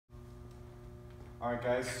All right,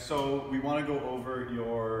 guys, so we want to go over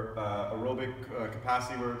your aerobic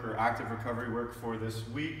capacity work or active recovery work for this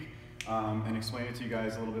week and explain it to you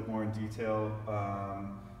guys a little bit more in detail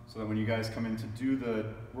so that when you guys come in to do the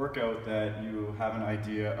workout that you have an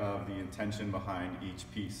idea of the intention behind each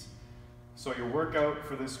piece. So your workout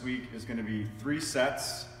for this week is going to be 3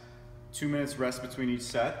 sets, 2 minutes rest between each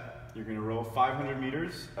set. You're going to row 500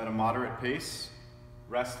 meters at a moderate pace,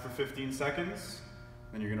 rest for 15 seconds.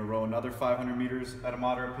 Then you're going to row another 500 meters at a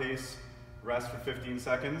moderate pace, rest for 15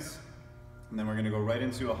 seconds. And then we're going to go right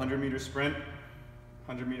into a 100-meter sprint,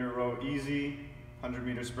 100-meter row easy,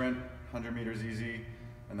 100-meter sprint, 100 meters easy,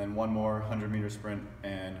 and then one more 100-meter sprint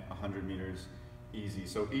and 100 meters easy.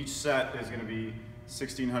 So each set is going to be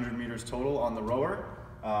 1,600 meters total on the rower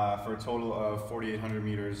for a total of 4,800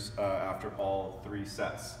 meters after all 3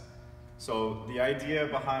 sets. So the idea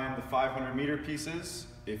behind the 500-meter pieces,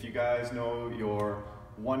 if you guys know your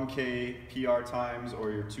 1K PR times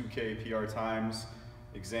or your 2K PR times,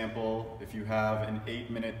 example, if you have an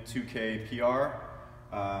 8-minute 2K PR,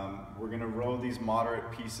 we're going to row these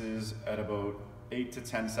moderate pieces at about 8 to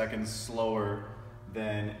 10 seconds slower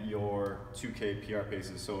than your 2K PR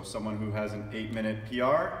paces. So someone who has an 8-minute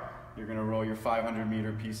PR, you're going to row your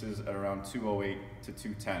 500-meter pieces at around 2:08 to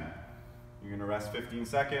 2:10. You're going to rest 15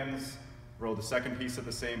 seconds, row the second piece at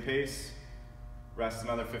the same pace, rest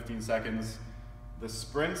another 15 seconds. The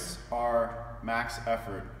sprints are max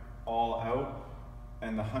effort, all out,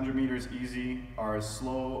 and the 100 meters easy are as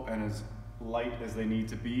slow and as light as they need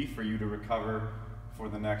to be for you to recover for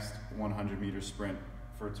the next 100-meter sprint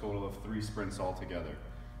for a total of 3 sprints altogether.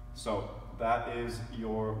 So that is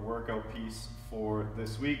your workout piece for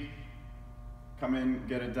this week. Come in,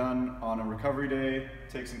 get it done on a recovery day,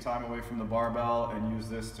 take some time away from the barbell and use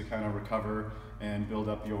this to kind of recover and build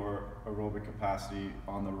up your aerobic capacity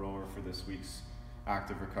on the rower for this week's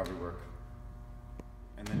active recovery work.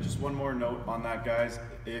 And then just one more note on that, guys.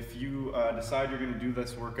 If you decide you're going to do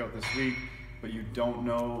this workout this week, but you don't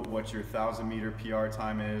know what your 1,000-meter PR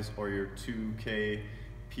time is or your 2K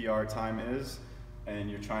PR time is, and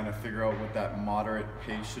you're trying to figure out what that moderate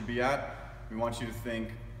pace should be at, we want you to think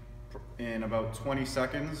in about 20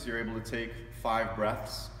 seconds, you're able to take 5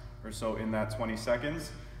 breaths or so in that 20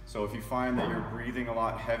 seconds. So if you find that you're breathing a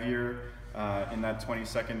lot heavier in that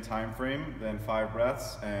 20-second time frame than 5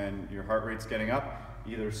 breaths and your heart rate's getting up,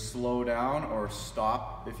 either slow down or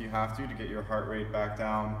stop if you have to get your heart rate back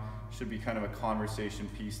down. Should be kind of a conversation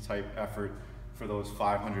piece type effort for those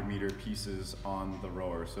 500-meter pieces on the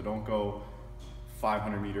rower. So don't go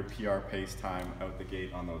 500-meter PR pace time out the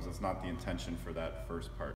gate on those. That's not the intention for that first part.